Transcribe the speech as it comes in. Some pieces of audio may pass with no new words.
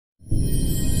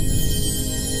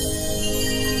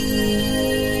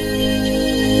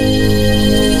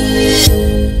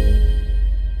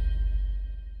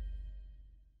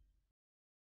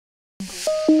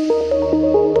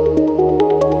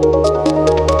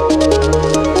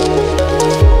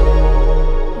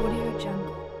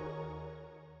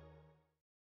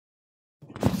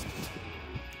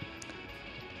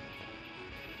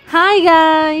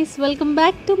guys, welcome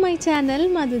back to my channel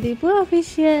Madhu Deepu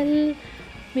official.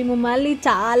 మేము మళ్ళీ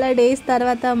చాలా డేస్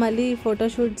తర్వాత మళ్ళీ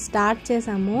ఫోటోషూట్ స్టార్ట్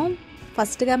చేసాము.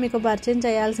 ఫస్ట్గా మీకు పరిచయం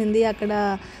చేయాల్సింది అక్కడ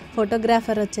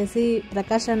ఫోటోగ్రాఫర్ వచ్చేసి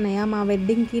ప్రకాష్ అన్నయ్య. మా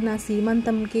వెడ్డింగ్కి, నా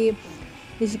సీమంతంకి,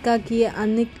 ఇషికాకి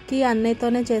అన్నిటికీ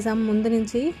అన్నయ్యతోనే చేసాము ముందు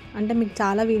నుంచి. అంటే మీకు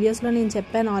చాలా వీడియోస్లో నేను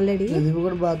చెప్పాను ఆల్రెడీ.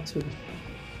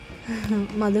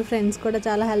 మధు ఫ్రెండ్స్ కూడా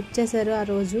చాలా హెల్ప్ చేశారు ఆ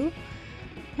రోజు.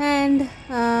 అండ్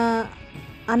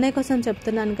అన్నయ్య కోసం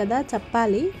చెప్తున్నాను కదా,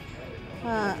 చెప్పాలి.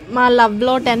 మా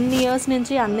లవ్లో 10 years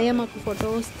నుంచి అన్నయ్య మాకు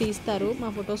ఫొటోస్ తీస్తారు. మా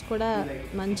ఫొటోస్ కూడా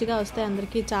మంచిగా వస్తాయి,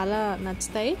 అందరికీ చాలా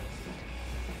నచ్చుతాయి.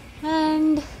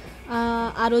 అండ్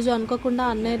ఆ రోజు అనుకోకుండా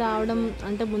అన్నయ్య రావడం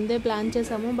అంటే ముందే ప్లాన్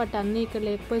చేసాము, బట్ అన్నయ్య ఇక్కడ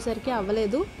లేకపోయేసరికి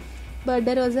అవ్వలేదు.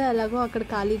 బర్త్డే రోజే అలాగో అక్కడ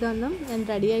ఖాళీగా ఉన్నాం అండ్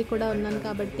రెడీ అయి కూడా ఉన్నాను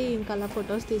కాబట్టి ఇంకా అలా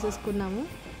ఫొటోస్ తీసేసుకున్నాము.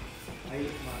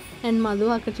 అండ్ మధు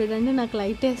అక్కడ చూడండి నాకు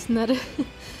లైట్ వేస్తున్నారు.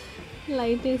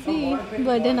 లైట్ వేసి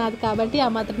బర్త్డే నాది కాబట్టి ఆ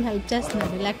మాత్రం హెల్ప్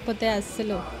చేస్తున్నారు, లేకపోతే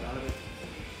అస్సలు.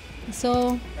 సో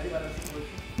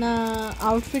నా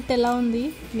అవుట్ఫిట్ ఎలా ఉంది,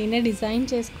 నేనే డిజైన్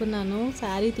చేసుకున్నాను.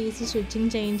 శారీ తీసి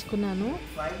స్టిచ్చింగ్ చేయించుకున్నాను.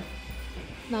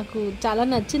 నాకు చాలా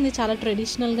నచ్చింది, చాలా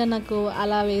ట్రెడిషనల్గా నాకు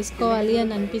అలా వేసుకోవాలి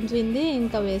అని అనిపించింది.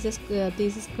 ఇంకా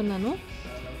తీసేసుకున్నాను.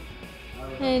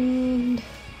 అండ్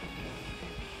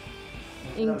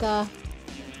ఇంకా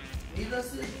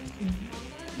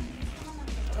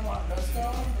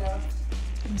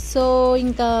సో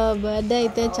ఇంకా బర్త్డే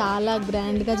అయితే చాలా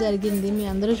గ్రాండ్గా జరిగింది. మీ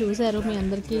అందరూ చూశారు, మీ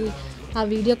అందరికీ ఆ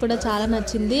వీడియో కూడా చాలా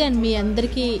నచ్చింది. అండ్ మీ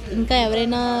అందరికీ ఇంకా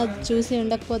ఎవరైనా చూసి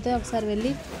ఉండకపోతే ఒకసారి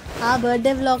వెళ్ళి ఆ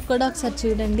బర్త్డే వ్లాగ్ కూడా ఒకసారి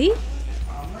చూడండి.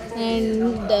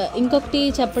 అండ్ ఇంకొకటి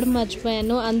చెప్పడం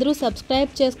మర్చిపోయాను, అందరూ సబ్స్క్రైబ్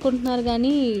చేసుకుంటున్నారు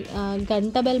కానీ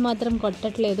గంట బెల్ మాత్రం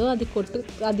కొట్టట్లేదు.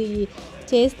 అది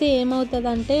చేస్తే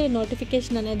ఏమవుతుందంటే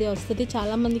నోటిఫికేషన్ అనేది వస్తుంది.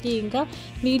 చాలామందికి ఇంకా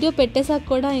వీడియో పెట్టేసాక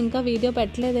కూడా ఇంకా వీడియో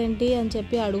పెట్టలేదేంటి అని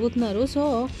చెప్పి అడుగుతున్నారు. సో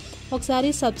ఒకసారి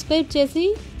సబ్స్క్రైబ్ చేసి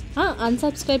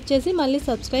అన్సబ్స్క్రైబ్ చేసి మళ్ళీ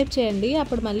సబ్స్క్రైబ్ చేయండి.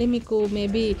 అప్పుడు మళ్ళీ మీకు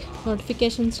మేబీ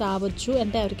నోటిఫికేషన్స్ రావచ్చు.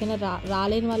 అంటే ఎవరికైనా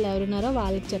రాలేని వాళ్ళు ఎవరున్నారో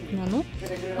వాళ్ళకి చెప్తున్నాను.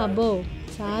 అబ్బో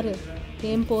సార్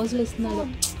ఏం పోజులు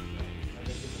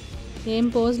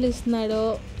ఇస్తున్నాడో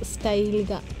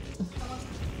స్టైల్గా.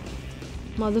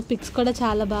 మధు పిక్స్ కూడా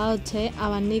చాలా బాగా వచ్చాయి.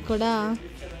 అవన్నీ కూడా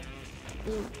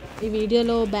ఈ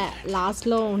వీడియోలో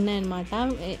లాస్ట్లో ఉన్నాయన్నమాట.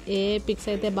 ఏ పిక్స్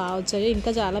అయితే బాగా వచ్చాయో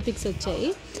ఇంకా చాలా పిక్స్ వచ్చాయి.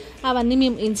 అవన్నీ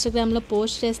మేము ఇన్స్టాగ్రామ్లో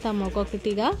పోస్ట్ చేస్తాము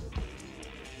ఒక్కొక్కటిగా.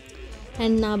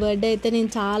 అండ్ నా బర్త్డే అయితే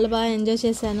నేను చాలా బాగా ఎంజాయ్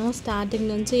చేశాను, స్టార్టింగ్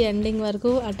నుంచి ఎండింగ్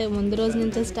వరకు. అంటే ముందు రోజు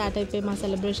నుంచే స్టార్ట్ అయిపోయాయి మా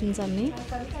సెలబ్రేషన్స్ అన్నీ.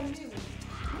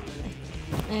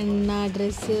 అండ్ నా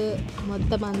డ్రెస్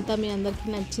మొత్తం అంతా మీ అందరికీ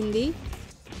నచ్చింది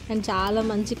అండ్ చాలా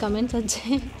మంచి కమెంట్స్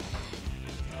వచ్చాయి.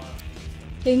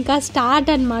 ఇంకా స్టార్ట్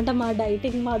అనమాట మా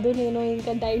డైటింగ్. మధు నేను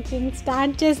ఇంకా డైటింగ్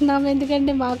స్టార్ట్ చేసినాము,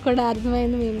 ఎందుకంటే మాకు కూడా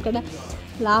అర్థమైంది మేము కూడా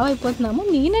లావ్ అయిపోతున్నాము.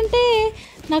 నేనంటే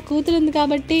నా కూతురు ఉంది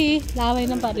కాబట్టి లావ్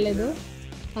అయినా పర్లేదు,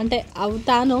 అంటే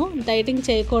అవుతాను, డైటింగ్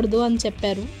చేయకూడదు అని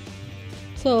చెప్పారు.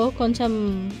 సో కొంచెం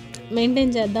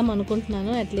మెయింటైన్ చేద్దాం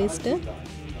అనుకుంటున్నాను అట్లీస్ట్.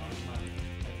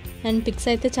 అండ్ పిక్స్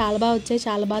అయితే చాలా బాగా వచ్చాయి,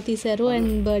 చాలా బాగా తీశారు.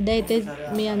 అండ్ బర్త్డే అయితే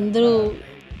మీ అందరూ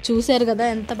చూశారు కదా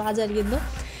ఎంత బాగా జరిగిందో.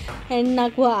 అండ్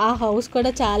నాకు ఆ హౌస్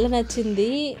కూడా చాలా నచ్చింది.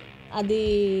 అది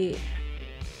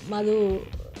మధు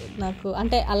నాకు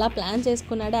అంటే అలా ప్లాన్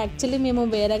చేసుకున్నాడు. యాక్చువల్లీ మేము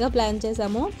వేరేగా ప్లాన్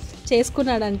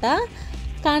చేసుకున్నాడంట,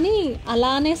 కానీ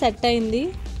అలానే సెట్ అయింది.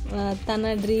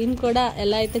 తన డ్రీమ్ కూడా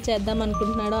ఎలా అయితే చేద్దాం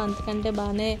అనుకుంటున్నాడో అంతకంటే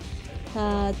బాగానే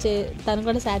తను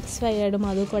కూడా సాటిస్ఫై అయ్యాడు,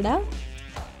 మధు కూడా.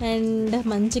 అండ్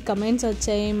మంచి కమెంట్స్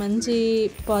వచ్చాయి, మంచి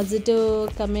పాజిటివ్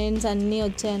కమెంట్స్ అన్నీ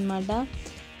వచ్చాయన్నమాట.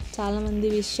 చాలామంది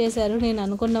విష్ చేశారు. నేను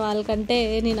అనుకున్న వాళ్ళకంటే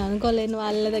నేను అనుకోలేని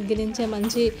వాళ్ళ దగ్గర నుంచే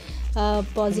మంచి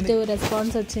పాజిటివ్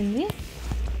రెస్పాన్స్ వచ్చింది.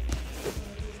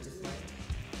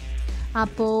 ఆ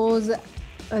పోజ్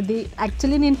అది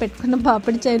యాక్చువల్లీ నేను పెట్టుకున్న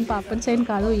పాపిడి చైన్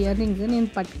కాదు, ఇయర్ రింగ్. నేను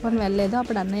పట్టుకొని వెళ్ళలేదు.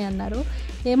 అప్పుడు అన్నయ్య అన్నారు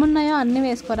ఏమున్నాయో అన్నీ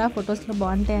వేసుకోరా, ఫొటోస్లో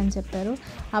బాగుంటాయి అని చెప్పారు.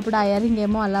 అప్పుడు ఆ ఇయర్ రింగ్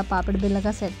ఏమో అలా పాపిడి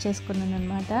బిల్లగా సెట్ చేసుకున్నాను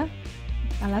అనమాట.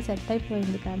 అలా సెట్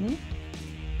అయిపోయింది. కానీ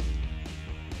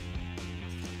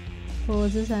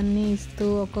పోజెస్ అన్నీ ఇస్తూ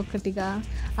ఒక్కొక్కటిగా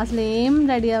అసలు ఏం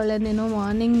రెడీ అవ్వలేదు. నేను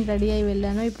మార్నింగ్ రెడీ అయ్యి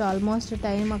వెళ్ళాను. ఇప్పుడు ఆల్మోస్ట్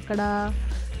టైం అక్కడ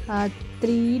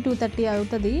 2:30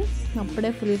 అవుతుంది. అప్పుడే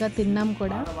ఫుల్గా తిన్నాం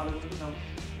కూడా.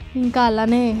 ఇంకా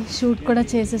అలానే షూట్ కూడా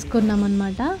చేసేసుకున్నాం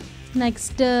అనమాట.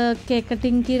 నెక్స్ట్ కేక్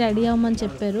కటింగ్కి రెడీ అవ్వమని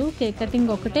చెప్పారు. కేక్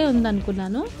కటింగ్ ఒకటే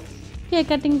ఉందనుకున్నాను. కేక్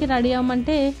కటింగ్కి రెడీ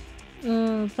అవ్వమంటే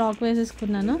ఫ్రాక్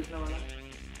వేసేసుకున్నాను.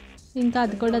 ఇంకా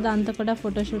అది కూడా దాంతో కూడా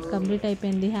ఫోటోషూట్ కంప్లీట్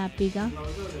అయిపోయింది హ్యాపీగా.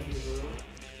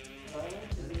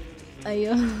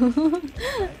 అయ్యో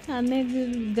అన్నయ్య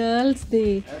గర్ల్స్ది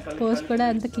పోస్ట్ కూడా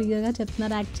అంత క్లియర్గా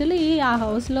చెప్తున్నారు. యాక్చువల్లీ ఆ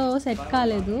హౌస్లో సెట్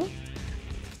కాలేదు,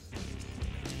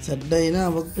 సెట్ అయినా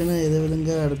అవ్వకపోయినా ఏదో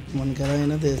విధంగా మనకి ఎలా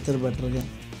అయినా తీస్తారు బెటర్గా.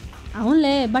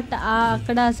 అవునులే, బట్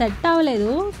అక్కడ సెట్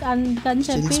అవ్వలేదు అని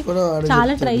చెప్పి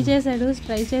చాలా ట్రై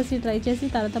చేసి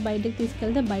తర్వాత బయటకు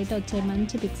తీసుకెళ్తే బయట వచ్చాయి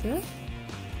మంచి పిక్స్.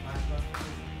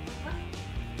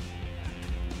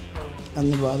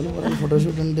 అన్ని బాధలు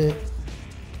ఫోటోషూట్ అంటే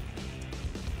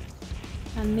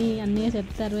అన్నీ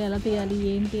చెప్తారు ఎలా తీయాలి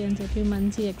ఏంటి అని చెప్పి,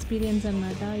 మంచి ఎక్స్పీరియన్స్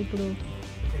అన్నమాట. ఇప్పుడు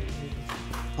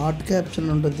ఆర్ట్ క్యాప్చర్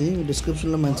ఉంటుంది,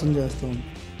 డిస్క్రిప్షన్లో మెన్షన్ చేస్తాము.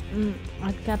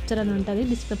 ఆర్ట్ క్యాప్చర్ అని ఉంటుంది,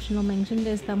 డిస్క్రిప్షన్లో మెన్షన్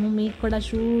చేస్తాము. మీకు కూడా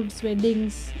షూట్స్,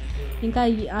 వెడ్డింగ్స్, ఇంకా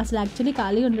అసలు యాక్చువల్లీ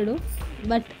ఖాళీ ఉండడు,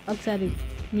 బట్ ఒకసారి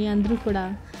మీ అందరూ కూడా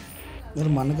మరి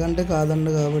మనకంటే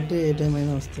కాదండి కాబట్టి ఏ టైం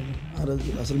అయినా వస్తుంది. ఆ రోజు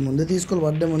అసలు ముందే తీసుకోవాలి.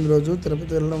 బర్త్డే ముందు రోజు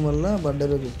తిరుపతి వెళ్ళడం వల్ల బర్త్డే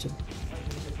రోజు వచ్చాం,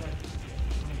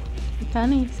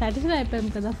 కానీ సాటిస్ఫై అయిపోయాం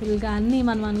కదా ఫుల్గా. అన్నీ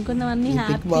మనం అనుకున్నవన్నీ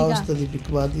హ్యాపీగా వస్తుంది. పిక్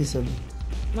బాగా తీసాడు,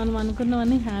 మనం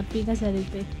అనుకున్నవన్నీ హ్యాపీగా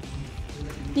జరిగిపోయి.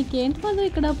 నీకేంటి మధు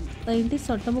ఇక్కడ ఏంటి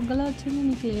సొట్ట బుగ్గలో వచ్చింది?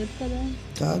 నీకు లేదు కదా?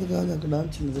 కాదు అక్కడ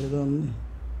చిన్నదిగా ఉంది.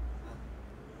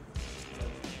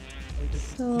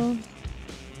 సో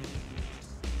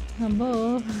అబ్బో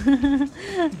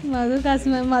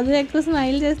మధు ఎక్కువ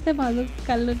స్మైల్ చేస్తే మధు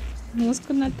కళ్ళు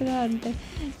మూసుకున్నట్టుగా అంటే.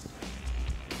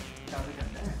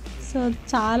 సో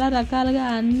చాలా రకాలుగా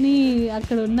అన్నీ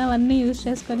అక్కడ ఉన్నవన్నీ యూజ్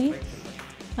చేసుకొని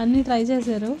అన్నీ ట్రై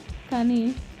చేశారు, కానీ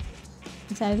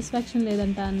సాటిస్ఫాక్షన్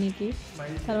లేదంట అన్నికి.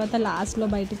 తర్వాత లాస్ట్లో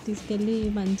బయటకు తీసుకెళ్ళి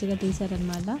మంచిగా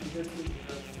తీశారనమాట.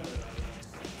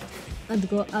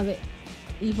 అదిగో అవే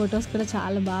ఈ ఫొటోస్ కూడా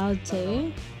చాలా బాగా వచ్చాయి.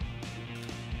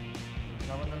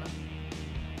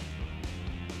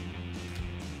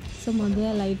 సో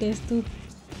ముందుగా లైట్ వేస్తూ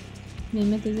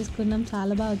మేమే తీసేసుకున్నాం,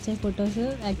 చాలా బాగా వచ్చాయి ఫొటోస్.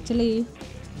 యాక్చువల్లీ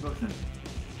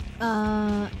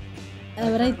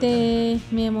ఎవరైతే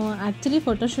మేము యాక్చువల్లీ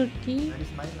ఫోటోషూట్కి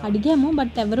అడిగాము,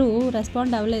 బట్ ఎవరు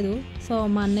రెస్పాండ్ అవ్వలేదు. సో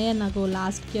మా అన్నయ్య నాకు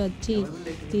లాస్ట్కి వచ్చి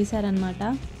తీశారనమాట.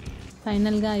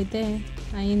 ఫైనల్గా అయితే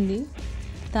అయింది.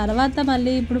 తర్వాత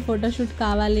మళ్ళీ ఇప్పుడు ఫోటోషూట్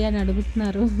కావాలి అని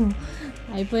అడుగుతున్నారు.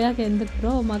 అయిపోయాక ఎందుకు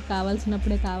బ్రో, మాకు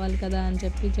కావాల్సినప్పుడే కావాలి కదా అని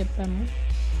చెప్పాము.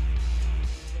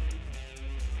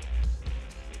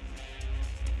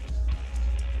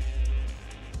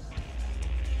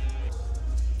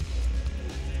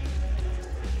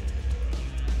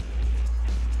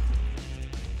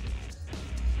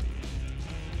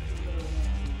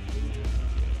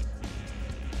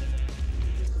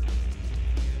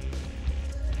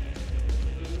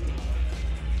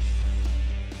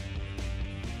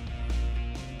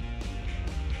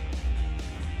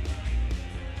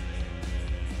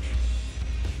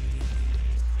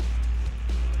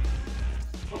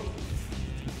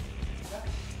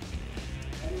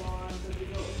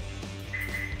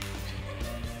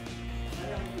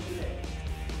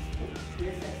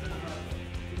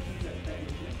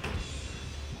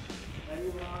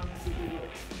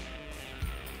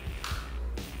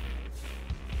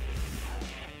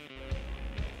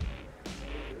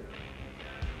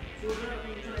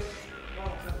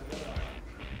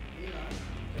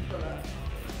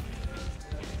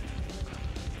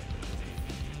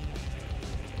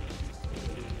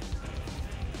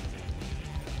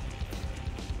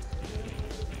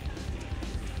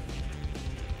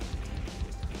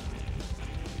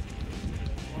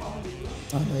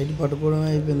 లైట్ పట్టుకోవడం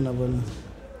అయిపోయింది నా పని.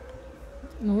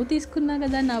 నువ్వు తీసుకున్నా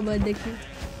కదా నా బర్త్డేకి.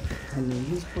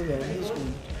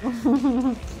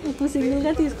 నువ్వు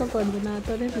సింగిల్గా తీసుకోకూడదు,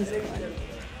 నాతోనే తీసుకోవాలి.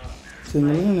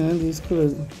 సింగిల్గా నేను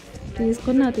తీసుకోలేదు.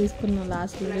 తీసుకున్నా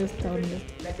లాస్ట్లో చూస్తూ ఉండి.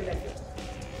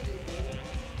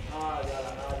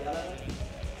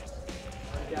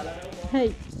 హై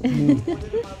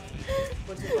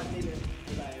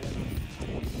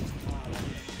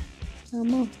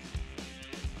అమ్మో,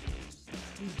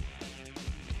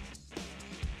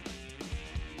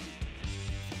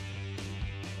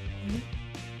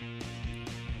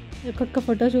 ఒక్కొక్క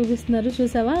ఫోటో చూపిస్తున్నారు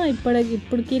చూసావా,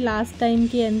 ఇప్పటికి లాస్ట్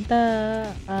టైంకి ఎంత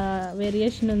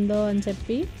వేరియేషన్ ఉందో అని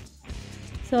చెప్పి.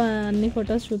 సో అన్ని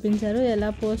ఫొటోస్ చూపించారు, ఎలా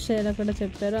పోస్ట్ చేయాలో కూడా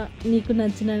చెప్పారు. నీకు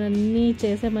నచ్చినవన్నీ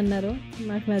చేసామన్నారు.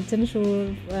 నాకు నచ్చిన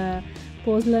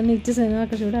పోజులన్నీ ఇచ్చేసాను.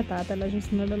 అక్కడ చూడ ఆ తాత ఎలా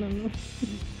చూస్తున్నాడో నన్ను.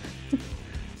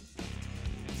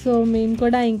 సో మేము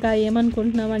కూడా ఇంకా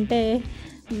ఏమనుకుంటున్నామంటే,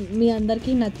 మీ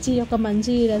అందరికీ నచ్చి ఒక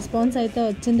మంచి రెస్పాన్స్ అయితే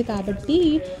వచ్చింది కాబట్టి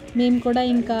మేము కూడా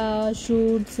ఇంకా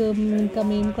షూట్స్ ఇంకా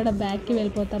మేము కూడా బ్యాక్కి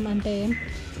వెళ్ళిపోతాం. అంటే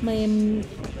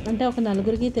ఒక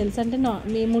నలుగురికి తెలుసు. అంటే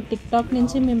మేము టిక్టాక్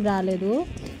నుంచి మేము రాలేదు,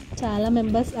 చాలా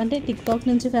మెంబర్స్ అంటే టిక్టాక్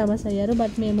నుంచి ఫేమస్ అయ్యారు.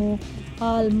 బట్ మేము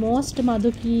ఆల్మోస్ట్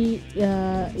మధుకి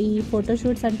ఈ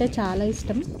ఫోటోషూట్స్ అంటే చాలా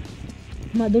ఇష్టం.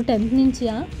 మధు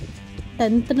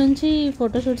 10th నుంచి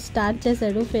ఫోటోషూట్ స్టార్ట్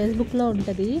చేశాడు. ఫేస్బుక్లో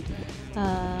ఉంటుంది,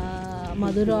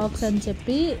 మధు రాక్స్ అని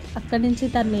చెప్పి అక్కడి నుంచి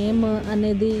తన నేమ్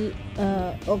అనేది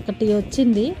ఒకటి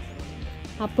వచ్చింది.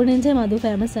 అప్పటి నుంచే మధు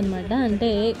ఫేమస్ అనమాట. అంటే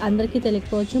అందరికీ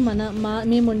తెలియకపోవచ్చు,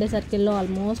 మేము ఉండే సర్కిల్లో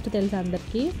ఆల్మోస్ట్ తెలుసు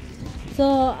అందరికీ. సో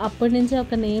అప్పటి నుంచే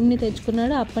ఒక నేమ్ని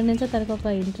తెచ్చుకున్నాడు. అప్పటి నుంచే తనకు ఒక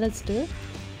ఇంట్రెస్ట్.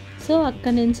 సో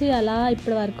అక్కడి నుంచి అలా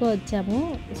ఇప్పటి వరకు వచ్చాము.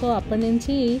 సో అప్పటి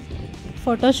నుంచి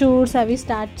ఫోటోషూట్స్ అవి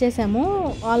స్టార్ట్ చేసాము.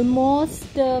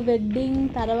 ఆల్మోస్ట్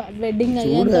వెడ్డింగ్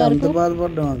అయ్యేంత వరకు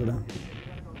బాధపడ్డాం. అక్కడ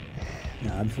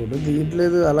ఫోటో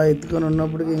దిగట్లేదు, అలా ఎత్తుకొని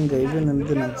ఉన్నప్పటికీ ఇంకా అయిపోయింది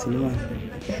అంతే నాకు సినిమా.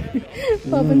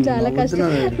 పాపం చాలా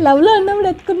కష్టం. లవ్లో ఉన్నప్పుడు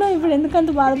ఎత్తుకున్నావు, ఇప్పుడు ఎందుకు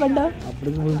అంత బాధపడ్డావు?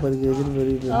 అప్పటికి 10 కేజీలు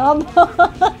పెరిగిపోయి.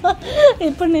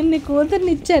 ఇప్పుడు నేను నీ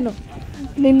కూతుర్ని ఇచ్చాను,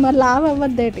 నేను మరి లావ్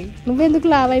అవ్వద్దేటి? నువ్వెందుకు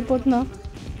లావ్ అయిపోతున్నావు?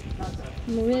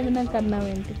 నువ్వేమైనా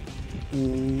కన్నావేంటి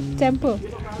చెప్పు.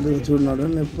 చూడన్నాడు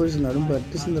నొప్పి వచ్చినాడు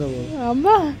పట్టిస్తుంది రా బాబు.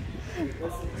 అబ్బా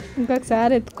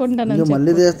ఇంకొకసారి ఎత్తుకుంటాను.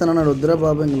 మళ్ళీ తీస్తానన్నాడు. వద్దురా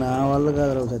బాబు ఇంక నా వల్ల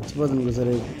కాదు, చచ్చిపోతాను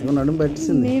ఇంకోసారి. నడుము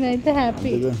పట్టిస్తుంది. నేనైతే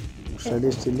happy. Study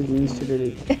still mean study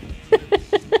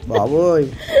బాబోయ్.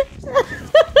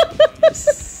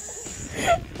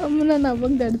 అమ్మ నా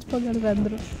నవ్వకు గడిచిపోగలరు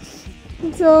అందరూ.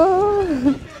 సో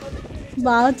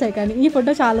బాగా వచ్చాయి. కానీ ఈ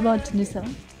ఫోటో చాలా బాగా వచ్చింది సార్.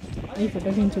 ఈ ఫోటో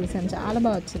నేను చూసాను, చాలా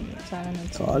బాగా వచ్చింది, చాలా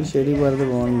నచ్చింది. కాల్ షెడీ పడితే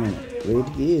బాగుంది.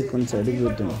 వెయిట్కి కొంచెం సైడ్కి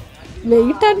పెట్టాను.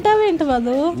 వెయిట్ అంటావేంటి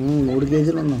మధు? 3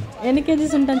 కేజీలు ఉన్నాను. ఎన్ని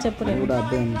కేజీస్ ఉంటాను చెప్పు.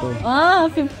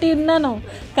 50 ఉన్నాను.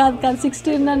 కాదు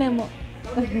 60 ఉన్నానేమో.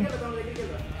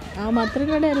 ఆ మాత్రం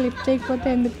కూడా లిఫ్ట్ చేయకపోతే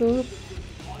ఎందుకు?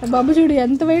 బాబు చూడు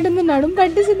ఎంత వెయిట్ ఉందో, నడుము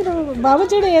పట్టేసింది బాబు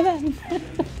చూడు. ఏదా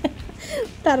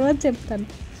తర్వాత చెప్తాను.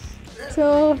 సో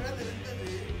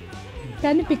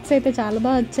కానీ పిక్స్ అయితే చాలా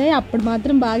బాగా వచ్చాయి. అప్పుడు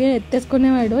మాత్రం బాగా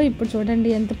ఎత్తేసుకునేవాడు. ఇప్పుడు చూడండి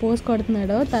ఎంత పోస్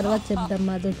కొడుతున్నాడో. తర్వాత చెప్దాం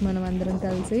మధుకి మనం అందరం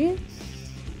కలిసి.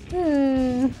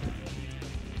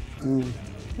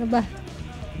 అబ్బా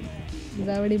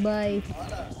రౌడీ బాయ్,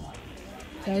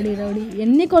 రౌడీ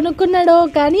ఎన్ని కొనుక్కున్నాడో.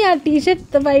 కానీ ఆ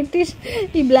టీషర్ట్, వైట్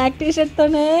టీషర్ట్, ఈ బ్లాక్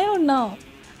టీషర్ట్తోనే ఉన్నాం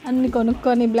అన్ని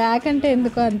కొనుక్కొని. బ్లాక్ అంటే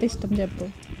ఎందుకో అంత ఇష్టం చెప్పు.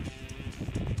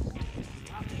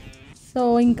 సో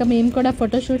ఇంకా మేము కూడా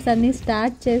ఫోటోషూట్స్ అన్నీ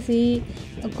స్టార్ట్ చేసి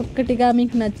ఒక్కొక్కటిగా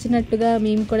మీకు నచ్చినట్టుగా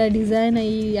మేము కూడా డిజైన్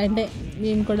అయ్యి, అంటే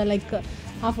మేము కూడా లైక్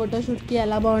ఆ ఫోటోషూట్కి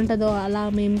ఎలా బాగుంటుందో అలా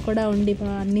మేము కూడా ఉండి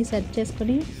అన్నీ సెట్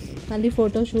చేసుకొని మళ్ళీ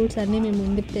ఫోటోషూట్స్ అన్నీ మేము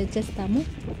ముందుకు తెచ్చేస్తాము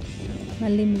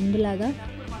మళ్ళీ ముందులాగా.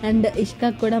 అండ్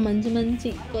ఇష్కాకి కూడా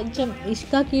మంచి కొంచెం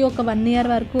ఇష్కాకి ఒక 1 year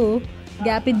వరకు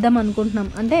గ్యాప్ ఇద్దాం అనుకుంటున్నాం.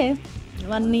 అంటే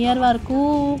 1 year వరకు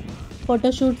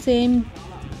ఫోటోషూట్స్ ఏం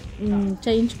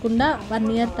చేయించకుండా 1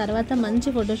 year తర్వాత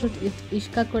మంచి ఫోటోషూట్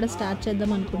ఇష్కాకి కూడా స్టార్ట్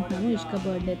చేద్దాం అనుకుంటున్నాము Ishka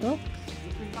బర్త్డేతో.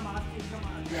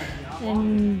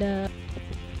 And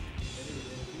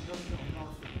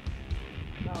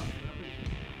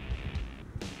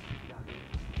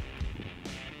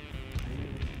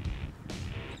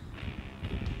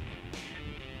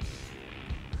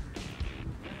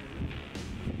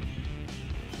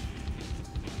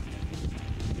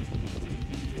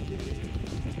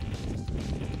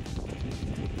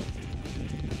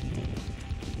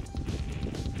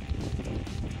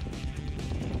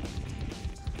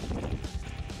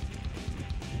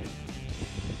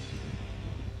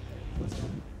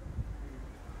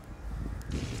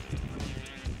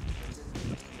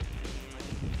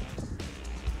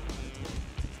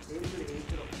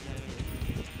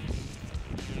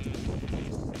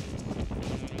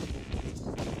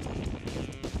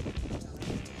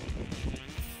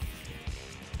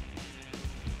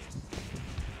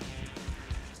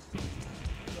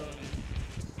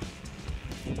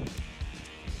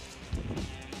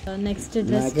next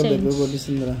dress change.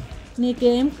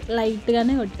 నీకేం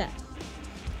లైట్గానే కొట్టా,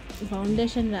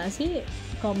 ఫౌండేషన్ రాసి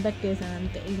కాంపాక్ట్ చేశాను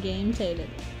అంతే, ఇంకేం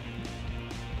చేయలేదు.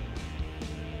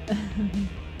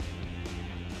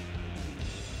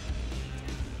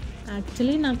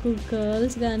 యాక్చువల్లీ నాకు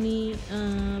కర్ల్స్ కానీ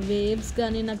వేవ్స్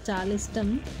కానీ నాకు చాలా ఇష్టం.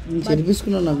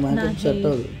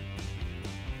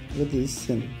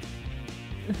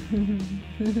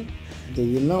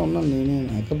 దెయ్యంలో ఉన్నాను నేనే.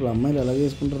 మేకప్ అమ్మాయిలు ఎలా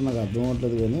చేసుకుంటారో నాకు అర్థం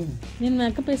అవ్వట్లేదు. కానీ నేను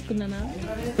మేకప్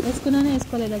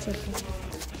వేసుకోలేదా చెప్పు?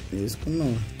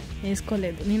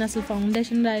 వేసుకోలేదు. నేను అసలు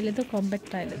ఫౌండేషన్ రాయలేదు, కాంపాక్ట్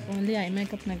రాయలేదు, ఓన్లీ ఐ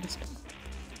మేకప్ నాకు ఇష్టం.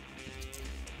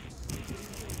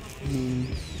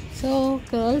 సో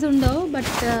కర్ల్స్ ఉండవు,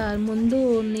 బట్ ముందు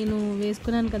నేను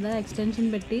వేసుకున్నాను కదా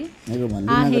ఎక్స్టెన్షన్ పెట్టి,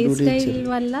 ఆ హెయిర్ స్టైల్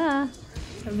వల్ల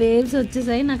వేవ్స్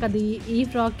వచ్చేసాయి. నాకు అది ఈ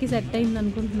ఫ్రాక్కి సెట్ అయింది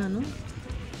అనుకుంటున్నాను.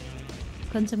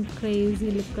 కొంచెం క్రేజీ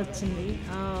లుక్ వచ్చింది.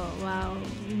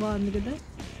 బాగుంది కదా?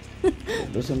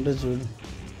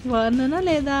 బాగున్నానా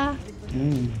లేదా?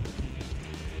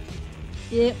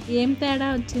 ఏం తేడా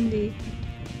వచ్చింది?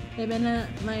 ఏమైనా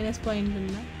మైనస్ పాయింట్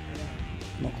ఉందా?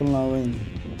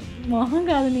 మొహం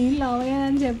కాదు, నేను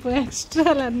లావయ్యానని చెప్పు,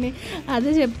 ఎక్స్ట్రాలన్నీ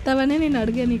అదే చెప్తావని నేను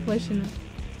అడిగాను ఈ క్వశ్చన్.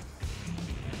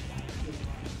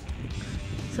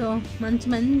 సో మంచి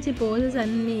మంచి పోజెస్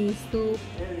అన్నీ ఇస్తూ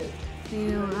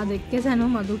నేను అది ఎక్కేసాను.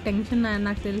 మధు టెన్షన్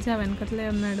నాకు తెలిసి ఆ వెనకట్లే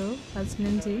ఉన్నాడు ఫస్ట్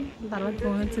నుంచి, తర్వాత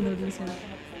ఫోన్ వచ్చింది వదిలేసాను.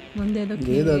 ముందేదో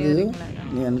నేను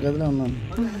వెనకట్లే ఉన్నాను,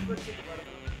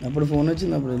 అప్పుడు ఫోన్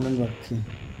వచ్చింది, అప్పుడు వెళ్ళాను వర్క్కి.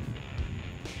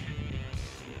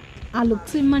 ఆ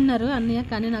లుక్స్ ఇమ్మన్నారు అన్నయ్య,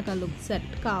 కానీ నాకు ఆ లుక్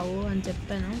సెట్ కావు అని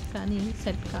చెప్పాను, కానీ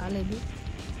సెట్ కాలేదు.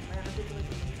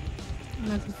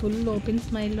 నాకు ఫుల్ ఓపెన్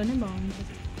స్మైల్లోనే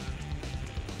బాగుంటుంది.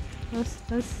 బస్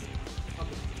బస్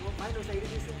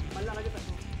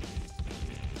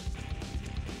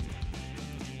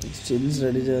స్టిల్స్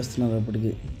రెడీ చేస్తున్నారు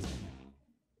అప్పటికి.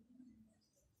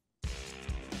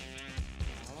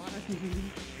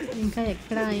 ఇంకా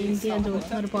ఎక్కడ ఏంటి అని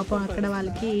చూస్తున్నారు పాపం. అక్కడ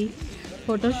వాళ్ళకి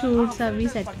ఫోటోషూట్స్ అవి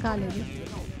సెట్ కాలేదు.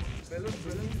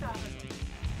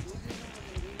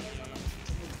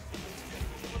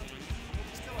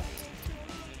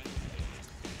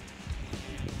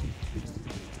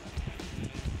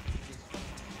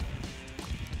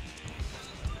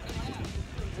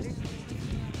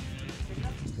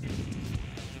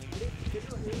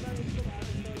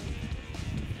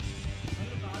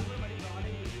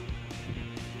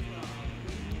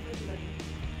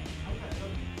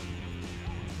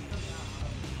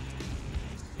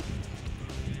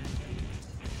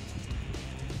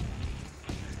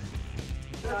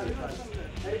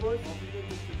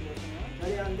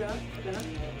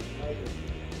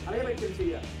 అలాగే పెట్టి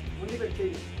చెయ్య ముందు పెట్టి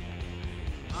చెయ్యి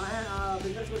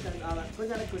ఫింగర్స్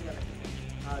కొంచెం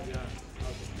okay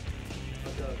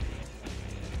okay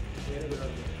very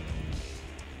good.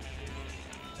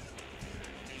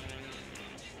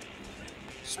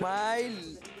 Smile.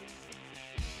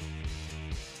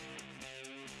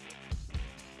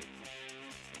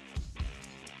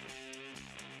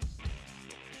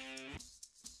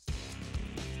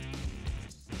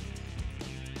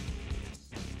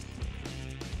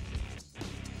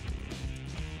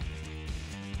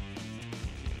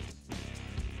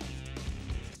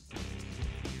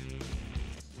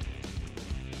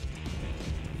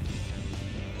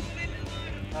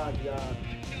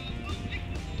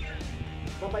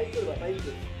 పైకి చూడు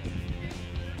పైకి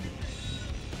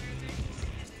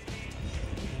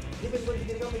కొంచెం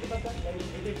తిరిగా మీకు పక్క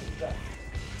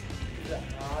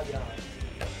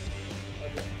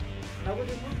నవ్వు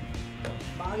తిప్పు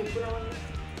బాగా ఇప్పుడు రావాలి.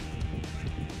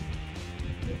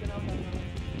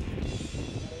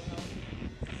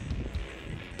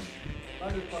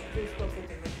 వాళ్ళు పక్క తీసుకోవచ్చు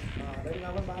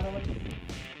బాగా రావాలి.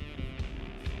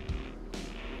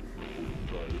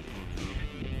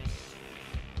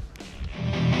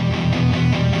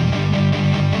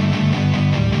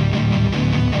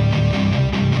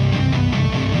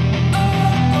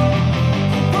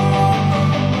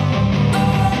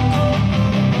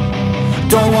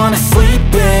 Don't wanna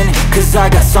sleep in, cause I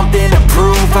got something to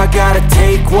prove. I gotta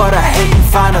take what I hate and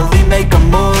finally make a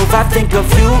move. I think of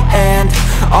you and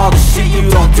all the shit you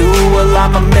don't do. Well,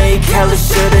 I'ma make hella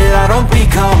sure that I don't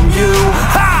become you.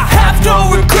 I have no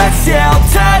regrets, yeah, I'll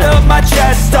tie up my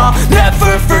chest. I'll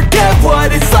never forget what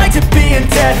it's like to be in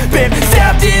debt. Been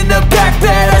stabbed in the back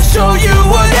bed, I'll show you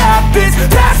what happens.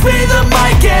 Pass me the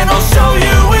mic and I'll show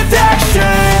you with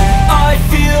action. I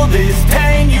feel this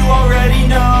pain, you already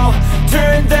know.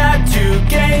 Turn that to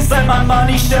gains, let my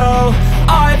money show.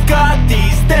 I've got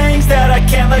these things that I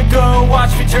can't let go.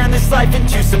 Watch me turn this life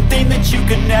into something that you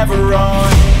could never own.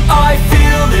 I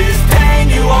feel this pain,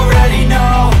 you already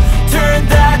know. Turn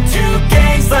that to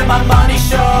gains, let my money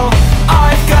show.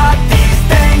 I've got these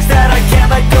things that I can't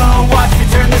let go. Watch me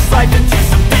turn this life into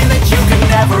something that you could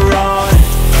never own.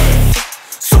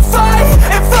 So fight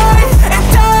and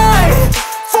die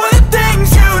for the things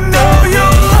you know you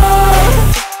love.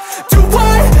 Do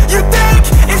what you think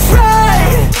is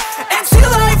right, and see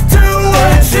life do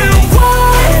what you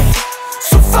want.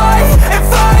 So fight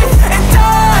and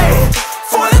die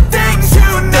for the things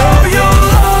you know you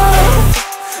love.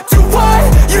 Do what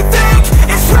you think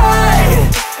is right,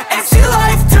 and see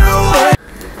life do what.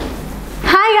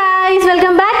 Hi guys,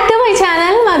 welcome back to my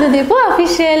channel Madhu Deepu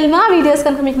official. మా videos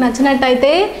కనుక మీకు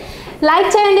నచ్చినట్టయితే like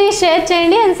చేయండి, share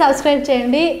చేయండి and subscribe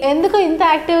చేయండి. ఎందుకు ఇంత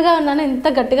యాక్టివ్గా ఉన్నాను, ఇంత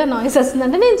గట్టిగా నాయిస్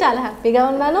వస్తుందంటే నేను చాలా హ్యాపీగా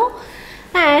ఉన్నాను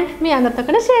అండ్ మీ అందరితో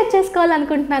కూడా షేర్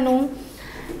చేసుకోవాలనుకుంటున్నాను.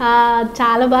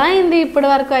 చాలా బాగుంది ఇప్పటి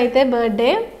వరకు అయితే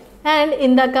బర్త్డే. అండ్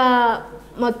ఇందాక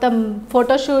మొత్తం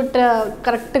ఫోటోషూట్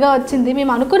కరెక్ట్గా వచ్చింది.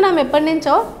 మేము అనుకున్నాం ఎప్పటి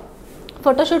నుంచో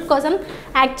ఫోటోషూట్ కోసం.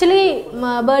 యాక్చువల్లీ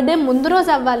మా బర్త్డే ముందు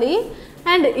రోజు అవ్వాలి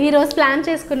అండ్ ఈరోజు ప్లాన్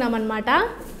చేసుకున్నాం అనమాట.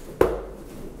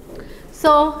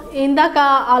 సో ఇందాక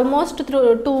ఆల్మోస్ట్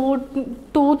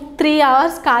 2-3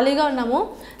 అవర్స్ ఖాళీగా ఉన్నాము.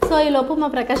 సో ఈలోపు మా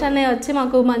ప్రకాష్ అన్నయ్య వచ్చి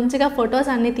మాకు మంచిగా ఫొటోస్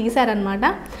అన్నీ తీశారనమాట.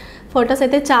 ఫొటోస్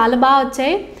అయితే చాలా బాగా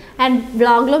వచ్చాయి. అండ్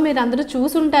బ్లాగ్లో మీరు అందరూ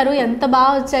చూసుంటారు ఎంత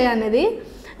బాగా వచ్చాయి అనేది.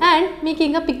 అండ్ మీకు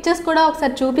ఇంకా పిక్చర్స్ కూడా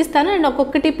ఒకసారి చూపిస్తాను అండ్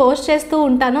ఒక్కొక్కటి పోస్ట్ చేస్తూ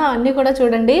ఉంటాను, అవన్నీ కూడా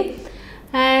చూడండి.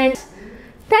 And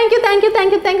thank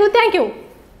you.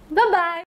 బాయ్.